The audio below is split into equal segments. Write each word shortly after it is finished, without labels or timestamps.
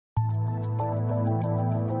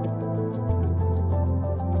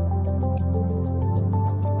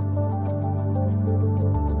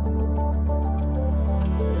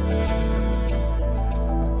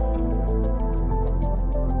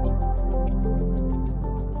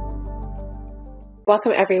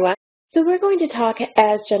Welcome, everyone. So we're going to talk,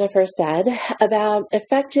 as Jennifer said, about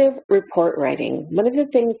effective report writing. One of the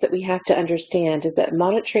things that we have to understand is that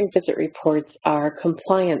monitoring visit reports are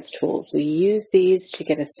compliance tools. We use these to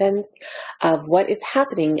get a sense of what is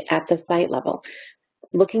happening at the site level,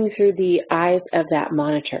 looking through the eyes of that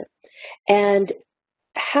monitor. And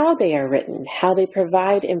how they are written, how they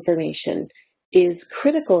provide information, is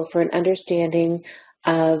critical for an understanding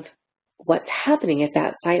of what's happening at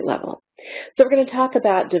that site level. So we're going to talk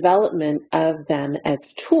about development of them as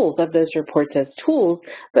tools, of those reports as tools,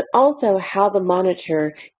 but also how the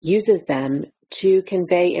monitor uses them to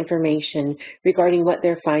convey information regarding what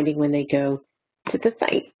they're finding when they go to the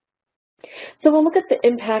site. So we'll look at the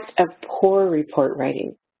impact of poor report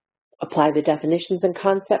writing, apply the definitions and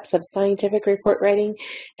concepts of scientific report writing,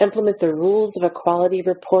 implement the rules of a quality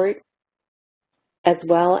report, as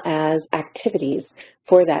well as activities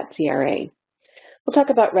for that CRA. We'll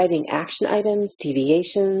talk about writing action items,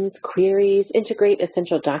 deviations, queries, integrate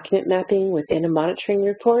essential document mapping within a monitoring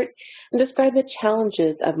report, and describe the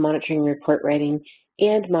challenges of monitoring report writing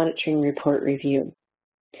and monitoring report review.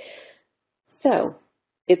 So,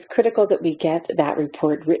 it's critical that we get that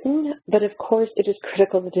report written, but of course it is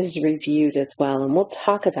critical that it is reviewed as well, and we'll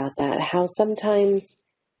talk about that, how sometimes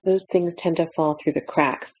those things tend to fall through the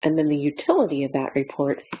cracks, and then the utility of that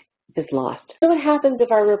report is lost. So what happens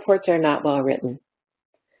if our reports are not well written?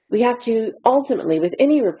 We have to ultimately, with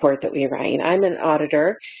any report that we write, I'm an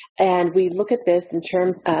auditor, and we look at this in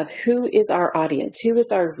terms of who is our audience, who is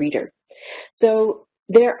our reader. So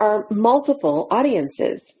there are multiple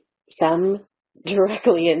audiences, some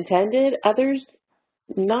directly intended, others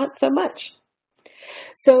not so much.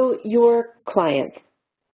 So your clients.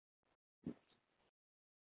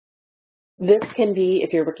 This can be,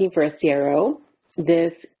 if you're working for a CRO,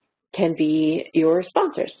 this can be your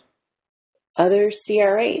sponsors. Other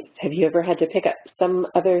CRAs. Have you ever had to pick up some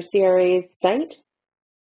other CRA's site?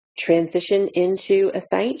 Transition into a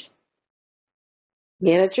site?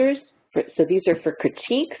 Managers. So these are for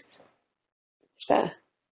critiques.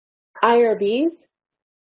 IRBs,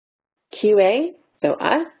 QA, so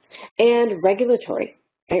us, and regulatory.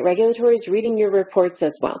 Right? Regulatory is reading your reports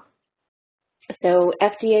as well. So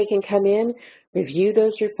FDA can come in, review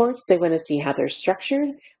those reports. They want to see how they're structured,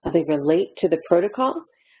 how they relate to the protocol,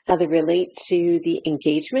 how they relate to the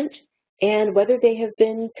engagement, and whether they have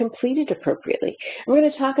been completed appropriately. And we're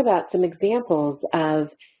going to talk about some examples of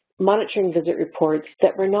monitoring visit reports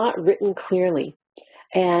that were not written clearly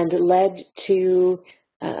and led to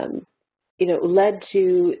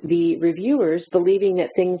the reviewers believing that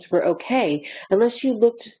things were okay unless you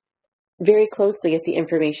looked very closely at the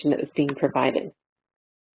information that was being provided.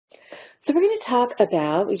 So we're going to talk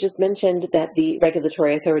about, we just mentioned that the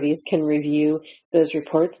regulatory authorities can review those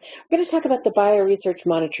reports. We're going to talk about the Bioresearch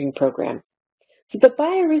Monitoring Program. So the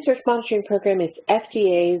Bioresearch Monitoring Program is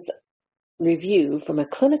FDA's review from a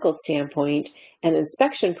clinical standpoint and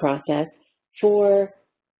inspection process for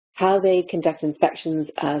how they conduct inspections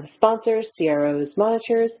of sponsors, CROs,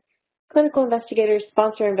 monitors, clinical investigators,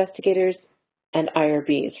 sponsor investigators, and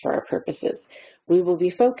IRBs for our purposes. We will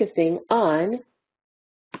be focusing on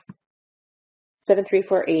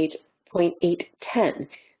 7348.810,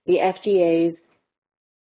 the FDA's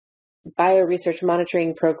Bioresearch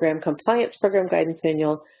Monitoring Program Compliance Program Guidance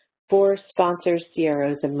Manual for sponsors,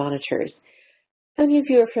 CROs, and monitors. How many of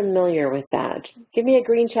you are familiar with that? Give me a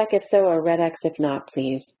green check if so, or a red X if not,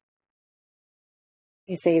 please.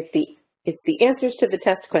 You say it's the answers to the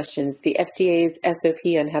test questions, the FDA's SOP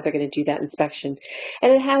on how they're going to do that inspection.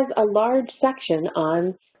 And it has a large section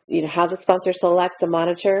on how the sponsor selects a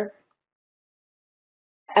monitor,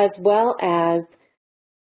 as well as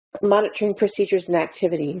monitoring procedures and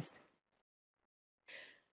activities.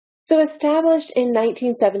 So established in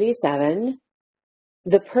 1977,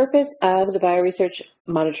 the purpose of the Bioresearch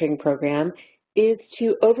Monitoring Program is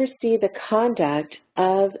to oversee the conduct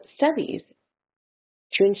of studies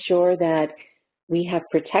to ensure that we have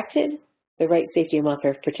protected the right safety and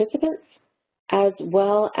welfare of participants, as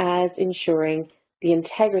well as ensuring the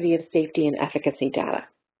integrity of safety and efficacy data.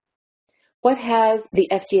 What has the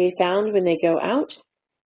FDA found when they go out?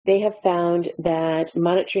 They have found that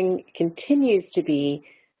monitoring continues to be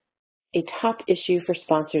a top issue for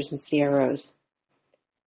sponsors and CROs.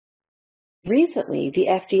 Recently, the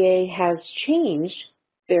FDA has changed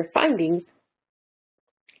their findings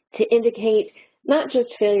to indicate not just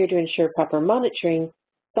failure to ensure proper monitoring,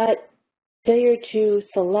 but failure to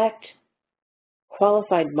select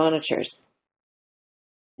qualified monitors.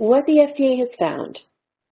 What the FDA has found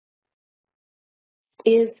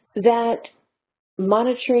is that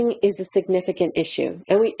monitoring is a significant issue.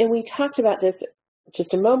 And we talked about this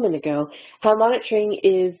just a moment ago, how monitoring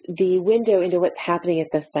is the window into what's happening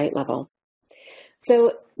at the site level.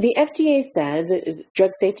 So the FDA says,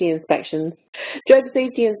 drug safety inspection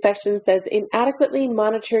says inadequately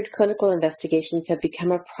monitored clinical investigations have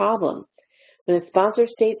become a problem. When a sponsor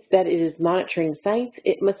states that it is monitoring sites,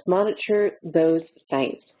 it must monitor those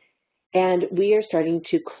sites. And we are starting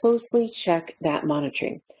to closely check that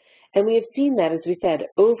monitoring. And we have seen that, as we said,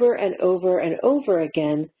 over and over and over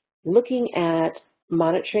again, looking at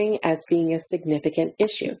monitoring as being a significant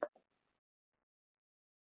issue.